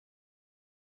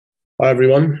Hi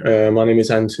everyone, my name is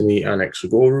Anthony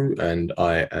Anaxagorou and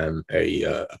I am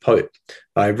a poet.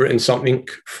 I've written something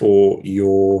for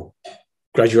your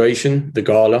graduation, the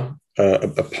Gala,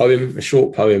 a poem, a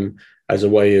short poem as a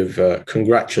way of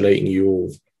congratulating you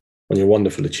all on your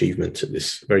wonderful achievements at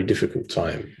this very difficult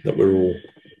time that we're all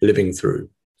living through.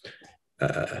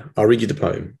 I'll read you the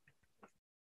poem.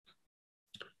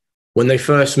 When they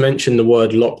first mentioned the word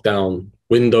lockdown,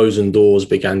 windows and doors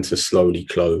began to slowly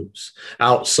close.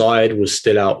 Outside was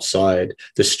still outside,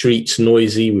 the streets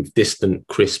noisy with distant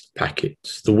crisp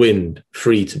packets, the wind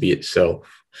free to be itself.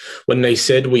 When they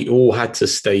said we all had to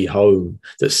stay home,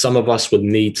 that some of us would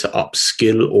need to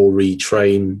upskill or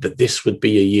retrain, that this would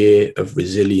be a year of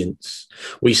resilience.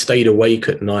 We stayed awake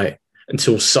at night,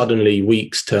 until suddenly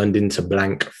weeks turned into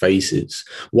blank faces.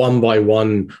 One by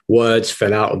one, words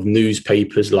fell out of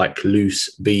newspapers like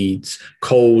loose beads,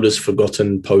 cold as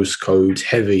forgotten postcodes,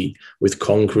 heavy with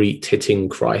concrete hitting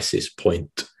crisis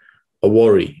point, a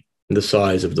worry the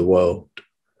size of the world.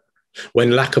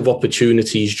 When lack of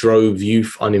opportunities drove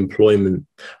youth unemployment,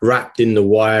 wrapped in the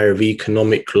wire of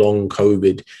economic long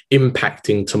COVID,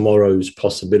 impacting tomorrow's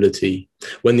possibility.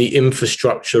 When the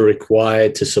infrastructure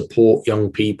required to support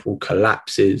young people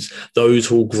collapses, those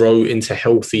who will grow into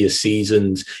healthier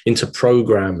seasons, into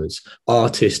programmers,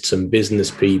 artists and business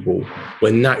people.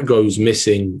 When that goes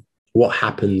missing, what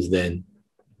happens then?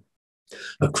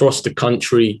 Across the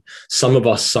country, some of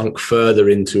us sunk further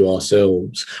into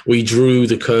ourselves. We drew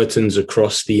the curtains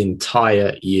across the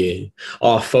entire year.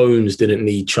 Our phones didn't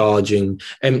need charging,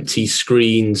 empty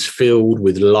screens filled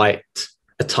with light,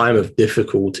 a time of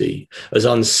difficulty, as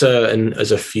uncertain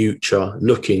as a future,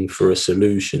 looking for a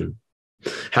solution.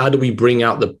 How do we bring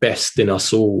out the best in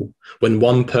us all when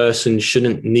one person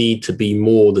shouldn't need to be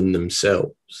more than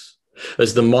themselves?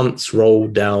 As the months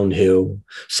rolled downhill,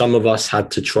 some of us had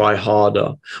to try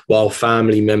harder while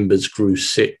family members grew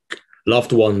sick.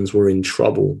 Loved ones were in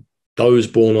trouble. Those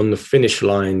born on the finish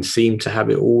line seemed to have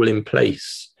it all in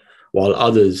place, while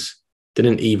others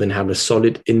didn't even have a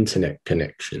solid internet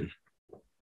connection.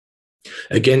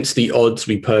 Against the odds,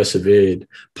 we persevered,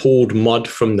 poured mud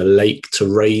from the lake to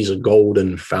raise a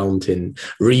golden fountain,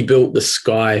 rebuilt the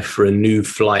sky for a new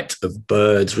flight of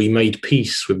birds. We made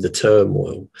peace with the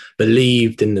turmoil,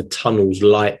 believed in the tunnel's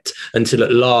light, until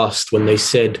at last, when they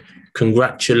said,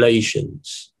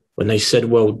 congratulations, when they said,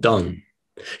 well done,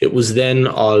 it was then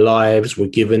our lives were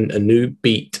given a new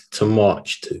beat to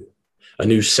march to, a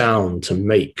new sound to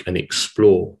make and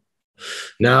explore.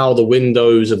 Now the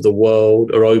windows of the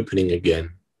world are opening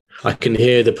again. I can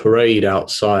hear the parade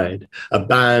outside, a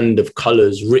band of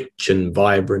colours rich and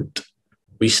vibrant.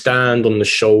 We stand on the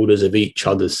shoulders of each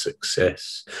other's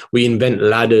success. We invent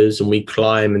ladders and we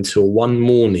climb until one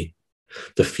morning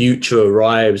the future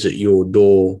arrives at your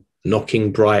door,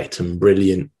 knocking bright and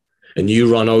brilliant, and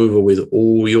you run over with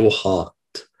all your heart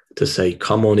to say,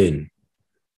 come on in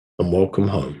and welcome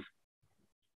home.